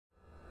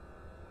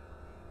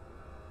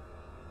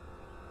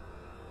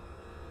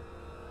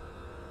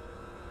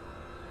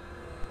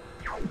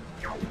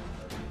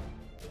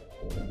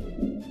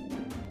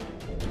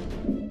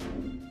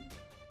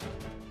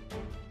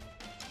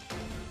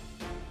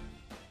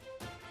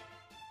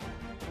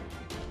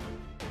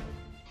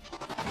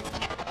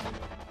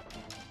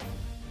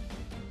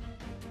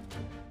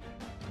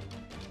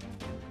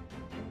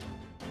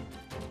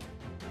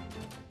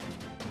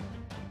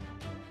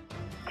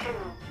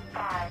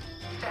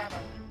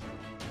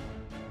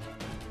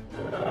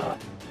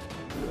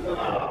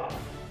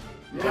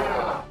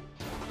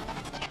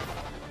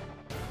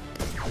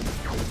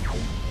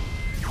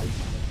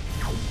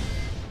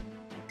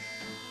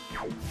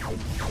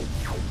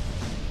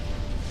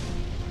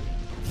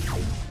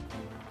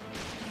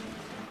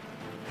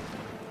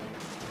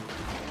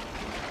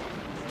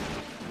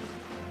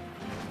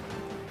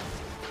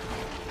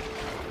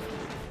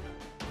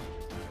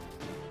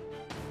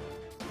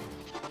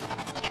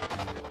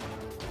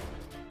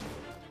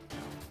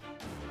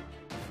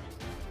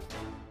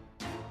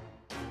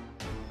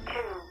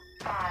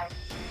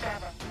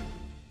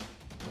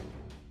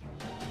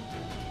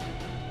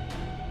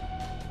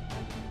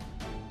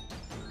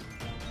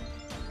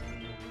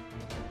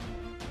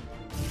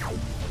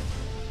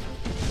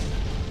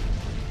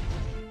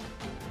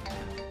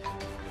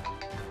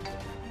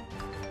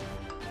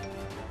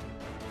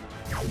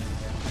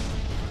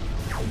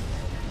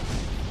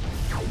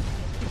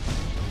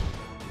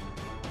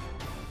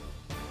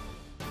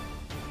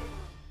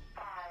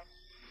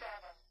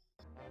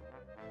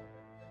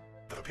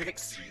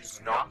pixie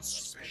is not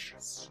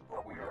suspicious,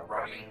 but we are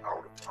running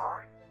out of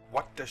time.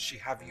 What does she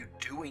have you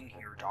doing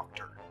here,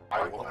 Doctor?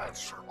 I will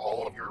answer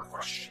all of your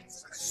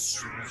questions as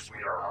soon as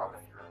we are out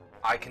of here.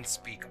 I can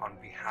speak on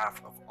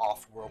behalf of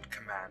Off-World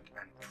Command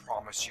and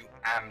promise you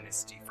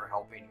amnesty for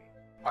helping me.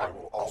 I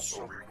will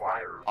also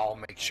require... I'll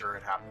make sure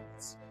it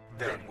happens.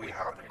 Then we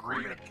have an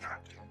agreement,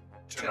 Captain.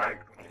 Tonight,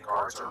 when the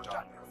guards are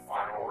done their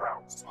final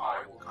rounds,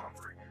 I will come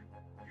for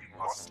you. You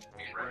must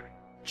be ready.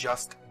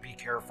 Just be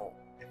careful.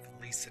 If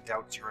Lisa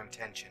doubts your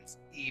intentions,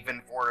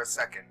 even for a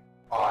second.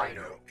 I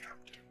know, Captain.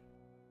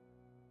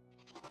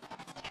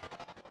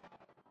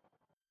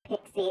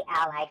 Pixie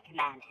Allied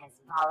Command has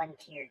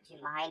volunteered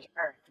to mind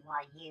Earth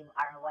while you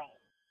are away.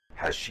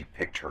 Has she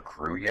picked her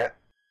crew yet?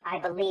 I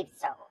believe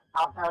so,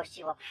 although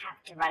she will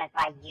have to run it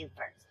by you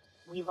first.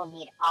 We will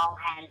need all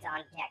hands on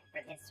deck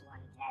for this one,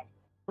 Ted.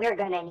 We're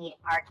gonna need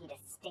Archie to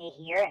stay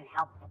here and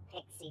help the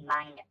Pixie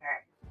mind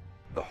Earth.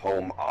 The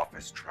home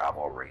office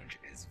travel range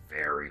is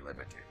very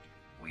limited.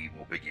 We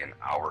will begin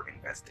our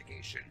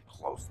investigation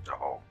close to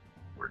home.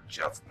 We're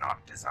just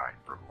not designed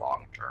for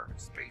long-term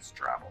space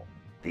travel.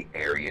 The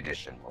Area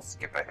Edition will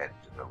skip ahead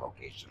to the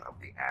location of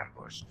the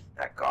ambush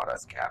that got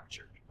us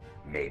captured.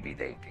 Maybe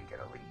they can get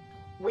a lead.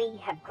 We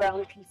have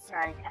grown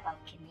concerned about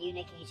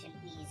communication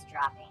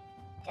eavesdropping.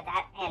 To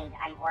that end,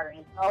 I'm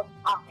ordering both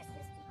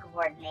offices to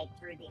coordinate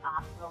through the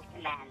Off-World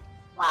Command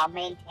while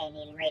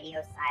maintaining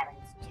radio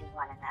silence to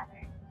one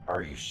another.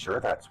 Are you sure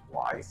that's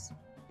wise?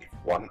 If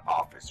one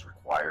office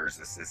requires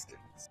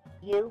assistance,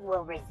 you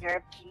will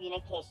reserve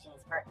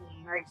communications for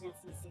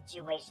emergency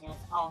situations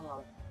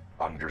only.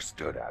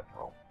 Understood,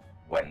 Admiral.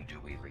 When do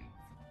we leave?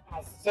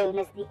 As soon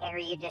as the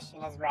Area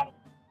Edition is ready.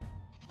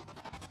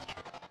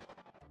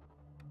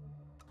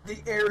 The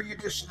Area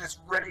Edition is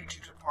ready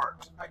to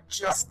depart. I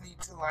just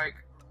need to,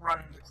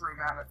 run the crew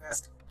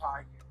manifest by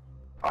you.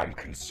 I'm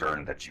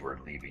concerned that you are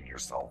leaving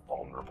yourself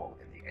vulnerable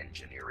in the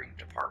engineering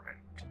department.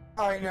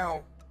 I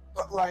know,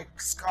 but,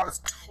 Scott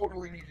is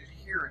totally needed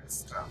here and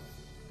stuff.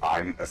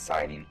 I'm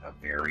assigning a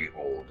very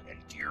old and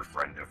dear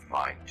friend of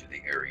mine to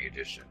the Area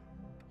Edition.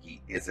 He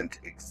isn't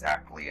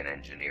exactly an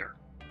engineer,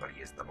 but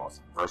he is the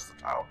most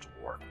versatile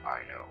dwarf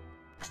I know.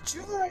 Did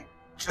you,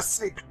 just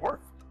say dwarf?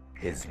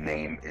 His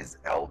name is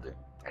Eldon,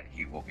 and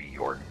he will be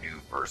your new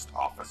first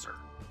officer.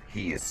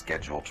 He is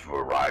scheduled to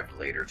arrive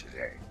later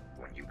today.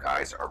 When you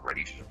guys are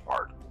ready to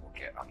depart, we will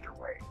get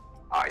underway.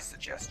 I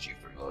suggest you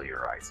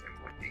familiarize him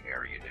with the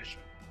Area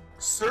Edition.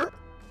 Sir,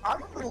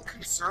 I'm a little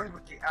concerned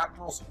with the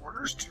Admiral's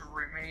orders to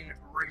remain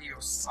radio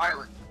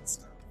silent and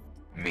stuff.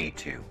 Me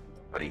too.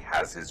 But he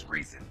has his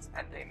reasons,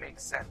 and they make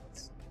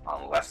sense.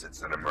 Unless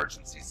it's an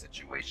emergency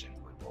situation,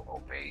 we will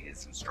obey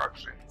his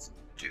instructions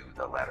to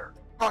the letter.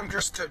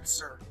 Understood,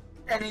 sir.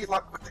 Any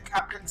luck with the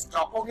captain's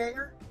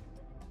doppelganger?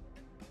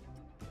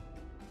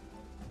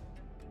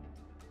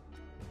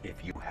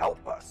 If you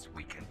help us,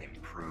 we can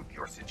improve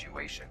your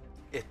situation.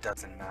 It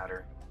doesn't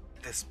matter.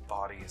 This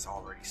body is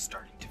already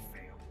starting to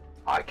fail.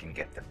 I can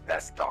get the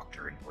best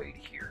doctor in Wade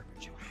here,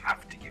 but you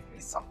have to give me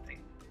something.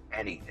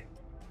 Anything.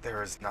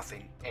 There is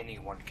nothing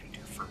anyone can do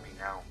for me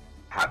now.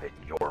 Have it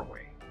your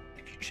way.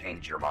 If you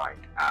change your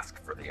mind,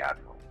 ask for the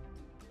Admiral.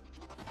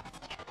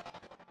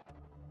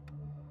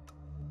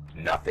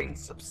 Nothing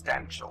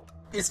substantial.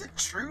 Is it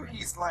true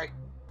he's,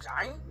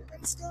 dying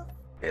and stuff?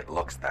 It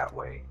looks that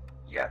way,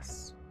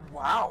 yes.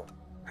 Wow.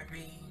 I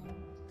mean,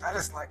 that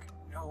is,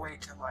 no way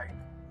to,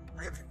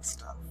 live and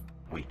stuff.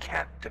 We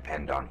can't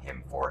depend on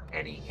him for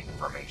any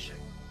information.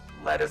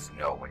 Let us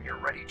know when you're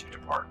ready to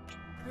depart.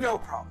 No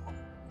problem.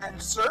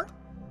 And, sir?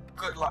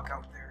 Good luck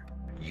out there.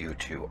 You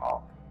too,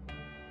 all.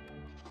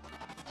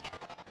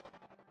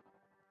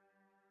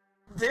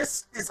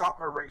 This is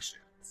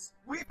operations.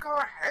 We've gone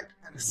ahead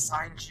and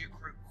assigned you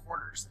crew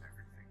quarters and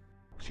everything.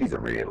 She's a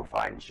real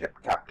fine ship,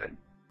 Captain.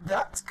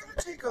 That's gonna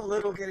take a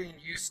little getting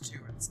used to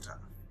and stuff.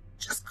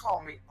 Just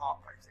call me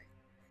Op, I think.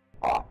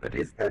 Op it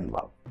is then,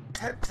 love.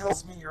 Ted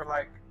tells me you're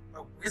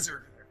a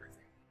wizard and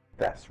everything.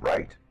 That's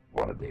right.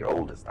 One of the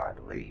oldest, I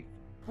believe.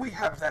 We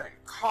have that in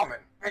common.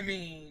 I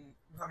mean,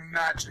 the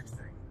magic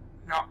thing.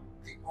 Not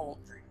the old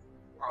thing,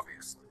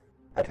 obviously.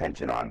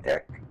 Attention on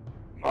deck.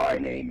 My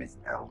name is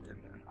Eldon,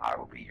 and I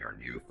will be your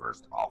new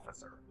first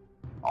officer.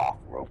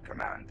 Off-World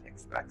Command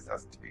expects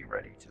us to be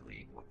ready to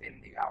leave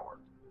within the hour.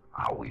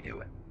 How we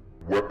doing?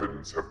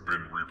 Weapons have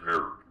been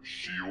repaired.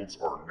 Shields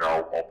are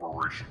now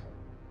operational.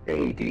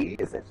 AD,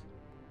 is it?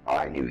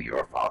 I knew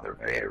your father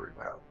very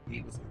well.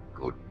 He was a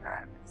good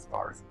man as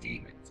far as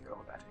demons go,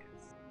 that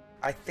is.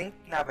 I think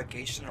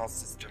navigational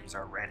systems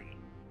are ready.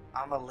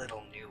 I'm a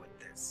little new at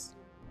this.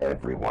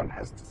 Everyone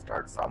has to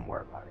start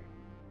somewhere, laddie.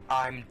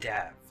 I'm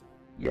Dev.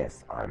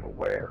 Yes, I'm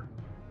aware.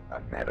 A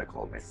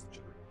medical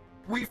mystery.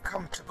 We've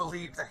come to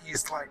believe that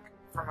he's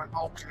from an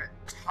alternate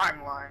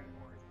timeline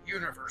or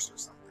universe or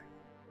something.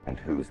 And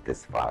who's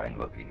this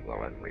fine-looking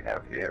woman we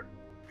have here?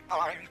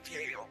 I'm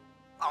Gail.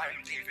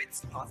 I'm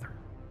David's mother.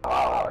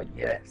 Ah,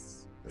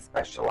 yes. The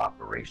Special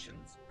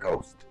Operations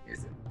Ghost,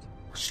 isn't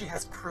it? She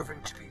has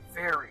proven to be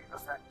very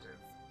effective.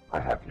 I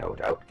have no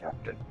doubt,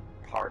 Captain.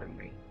 Pardon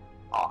me.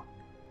 Ah.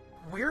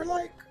 We're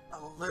like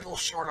a little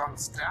short on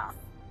staff,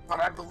 but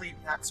I believe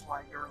that's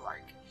why you're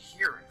like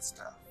here and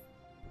stuff.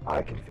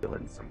 I can fill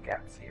in some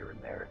gaps here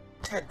and there.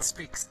 Ted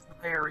speaks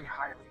very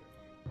highly of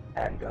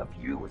you. And of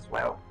you as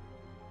well.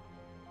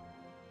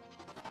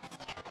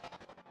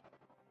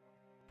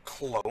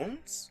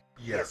 Clones?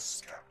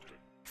 Yes, Captain.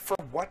 For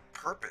what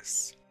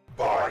purpose?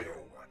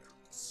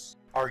 Bioweapons.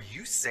 Are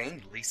you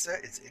saying Lisa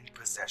is in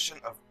possession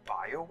of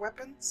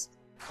bioweapons?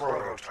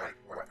 Prototype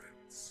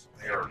weapons.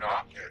 They are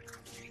not yet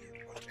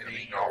completed, but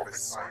any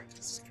novice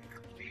scientist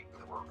can complete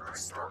the work I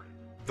started.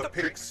 The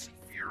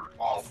Pixie-feared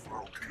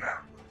off-world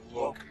command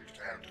will locate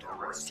and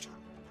arrest her.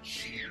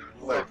 She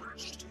used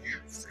leverage to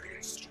use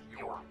against your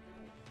people.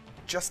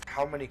 Just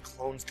how many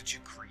clones did you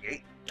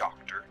create,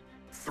 Doctor?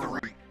 3.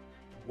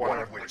 One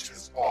of which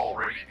has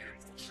already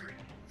infiltrated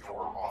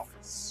your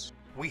office.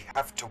 We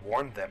have to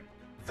warn them.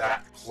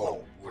 That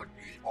clone would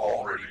be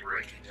already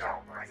breaking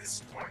down by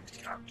this point,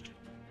 Captain.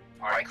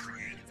 I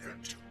created them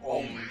to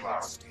only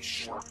last a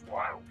short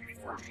while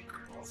before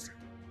decomposing.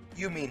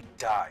 You mean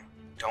die,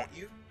 don't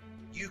you?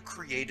 You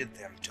created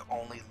them to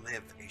only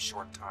live a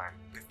short time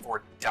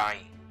before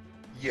dying.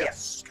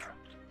 Yes,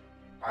 Captain.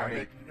 I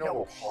make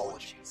no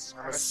apologies.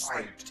 I'm a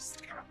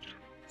scientist, Captain.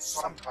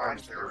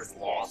 Sometimes there is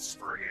loss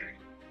for any.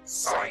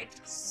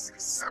 Scientists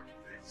accept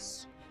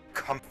this.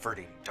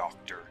 Comforting,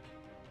 Doctor.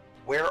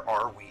 Where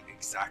are we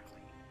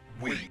exactly?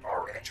 We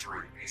are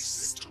entering a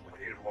system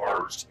with a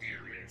large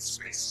alien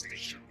space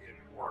station in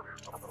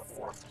orbit of the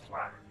 4th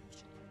planet.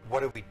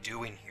 What are we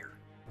doing here?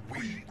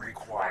 We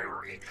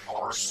require a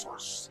power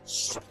source,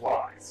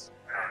 supplies,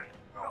 and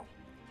help.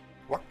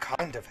 What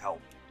kind of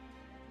help?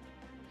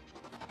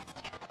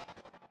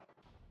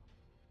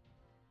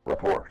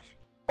 Report.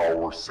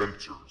 Our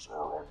sensors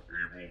are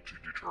unable to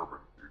determine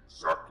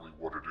exactly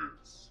what it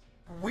is.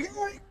 We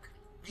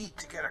need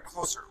to get a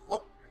closer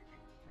look, maybe.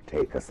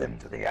 Take us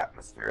into the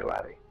atmosphere,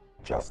 laddie.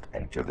 Just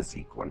enter the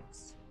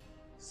sequence.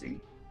 See?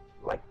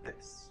 Like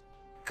this.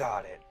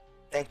 Got it.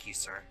 Thank you,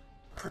 sir.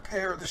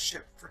 Prepare the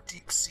ship for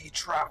deep sea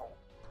travel.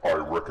 I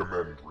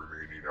recommend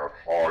remaining at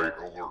high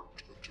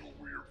alert until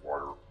we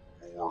acquire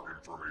more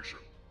information.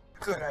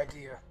 Good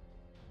idea.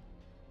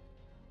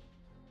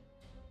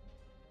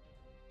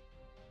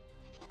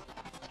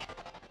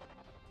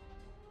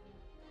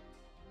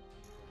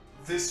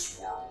 This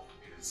world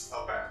is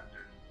abandoned.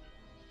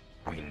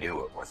 We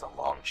knew it was a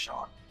long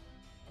shot.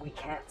 We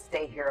can't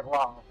stay here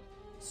long.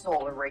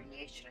 Solar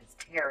radiation is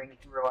tearing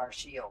through our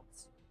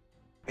shields.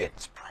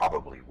 It's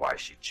probably why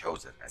she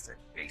chose it as a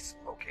base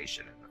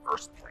location in the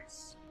first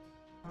place.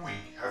 We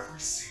have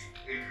received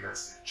a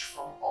message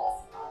from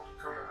Off-World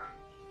Command.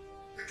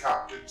 The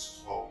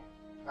captain's clone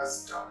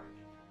has died.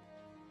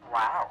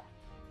 Wow.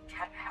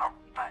 Can't help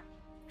but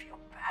feel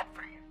bad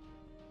for you.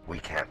 We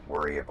can't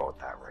worry about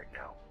that right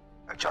now.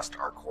 Adjust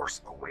our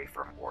course away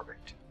from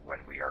orbit. When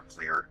we are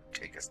clear,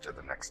 take us to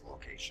the next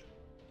location.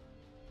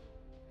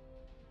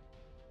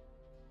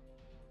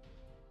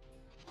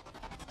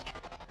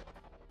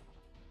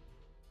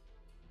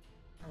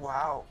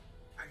 Wow.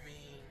 I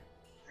mean,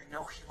 I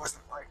know he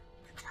wasn't like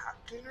the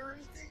captain or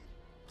anything,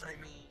 but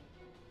I mean,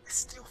 I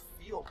still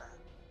feel bad.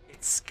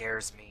 It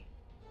scares me.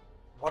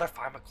 What if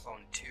I'm a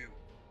clone too?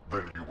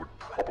 Then you would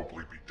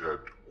probably be dead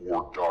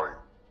or dying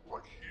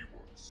like he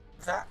was.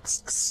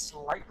 That's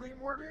slightly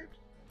morbid,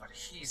 but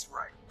he's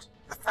right.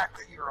 The fact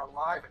that you're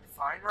alive and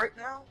fine right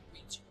now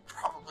means you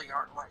probably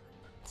aren't like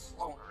a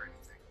clone or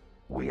anything.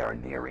 We are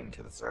nearing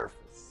to the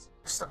surface.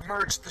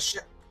 Submerge the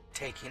ship.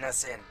 Taking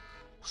us in.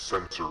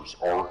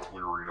 Sensors are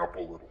clearing up a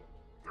little.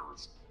 There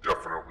is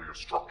definitely a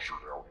structure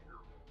down here.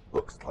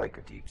 Looks like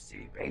a deep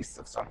sea base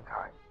of some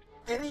kind.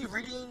 Any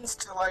readings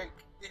to like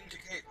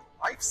indicate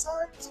life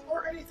signs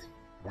or anything?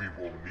 We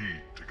will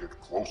need to get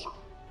closer.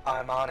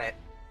 I'm on it.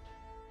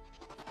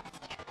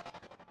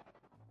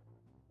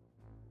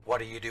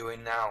 What are you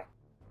doing now?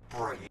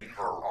 Bringing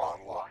her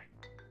online.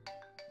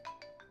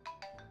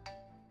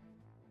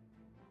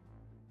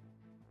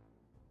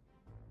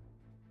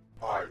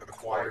 I've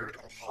acquired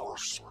a power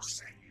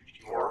source and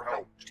need your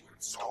help to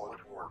install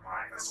it aboard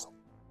my vessel.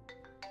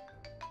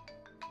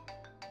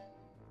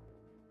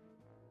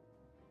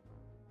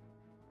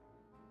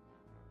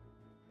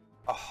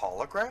 A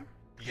hologram?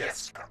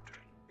 Yes, Captain.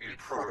 A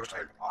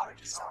prototype I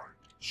designed.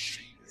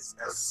 She is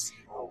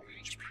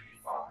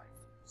SCOHP5.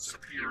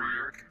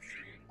 Superior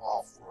Computing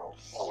Off-World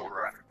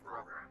Holographic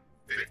Program.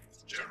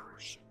 5th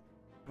generation.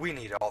 We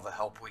need all the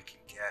help we can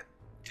get.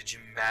 Did you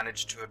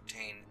manage to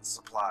obtain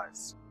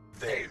supplies?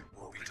 They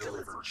will be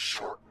delivered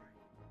shortly.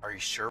 Are you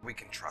sure we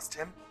can trust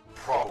him?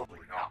 Probably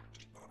not,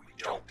 but we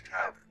don't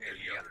have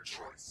any other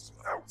choice.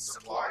 Without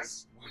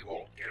supplies, we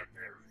won't get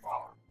very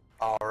far.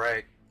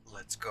 Alright,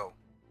 let's go.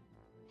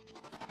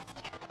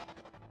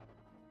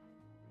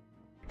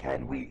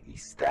 Can we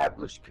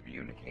establish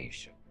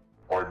communication?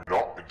 I'm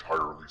not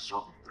entirely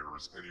certain there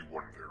is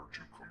anyone there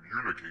to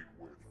communicate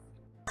with.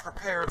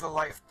 Prepare the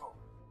lifeboat.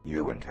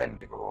 You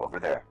intend to go over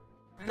there?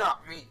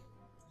 Not me.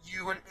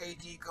 You and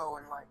AD go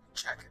and like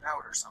check it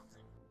out or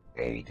something.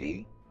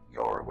 AD,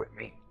 you're with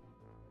me.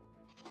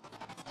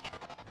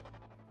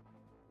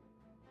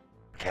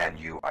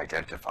 Can you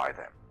identify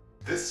them?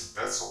 This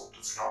vessel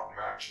does not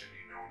match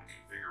any known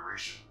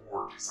configuration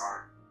or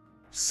design.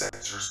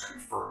 Sensors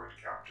confirm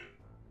it, Captain.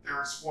 There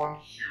is one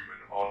human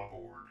on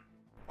board.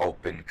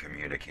 Open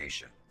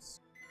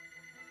communications.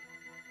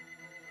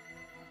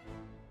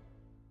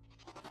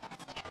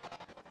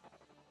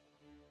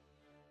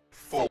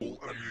 Full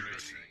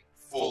immunity,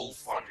 full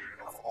funding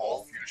of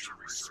all future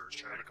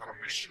research, and a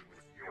commission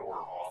with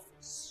your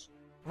office.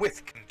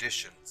 With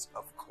conditions,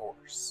 of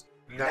course.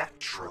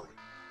 Naturally,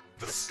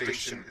 the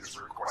station is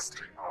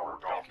requesting our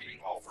docking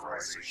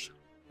authorization.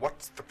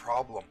 What's the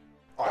problem?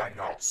 I'm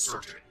not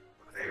certain,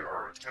 but they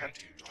are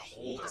attempting to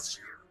hold us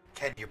here.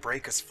 Can you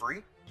break us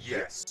free?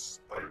 Yes,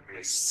 but it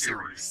may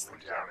seriously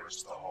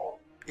damage the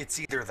hull, It's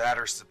either that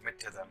or submit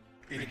to them.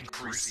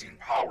 increasing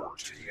power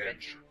to the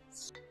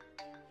engines.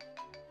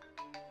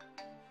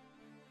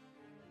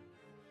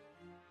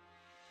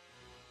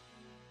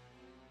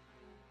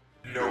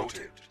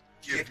 Noted.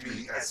 Give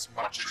me as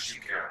much as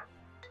you can.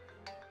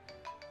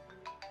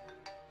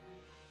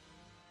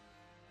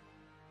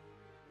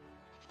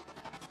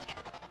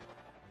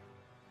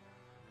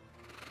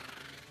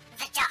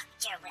 The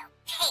Doctor will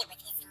pay with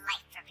his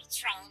life for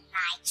betraying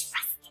my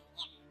trust in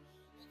him.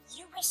 If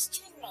you wish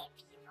to live,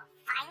 you will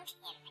find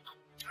him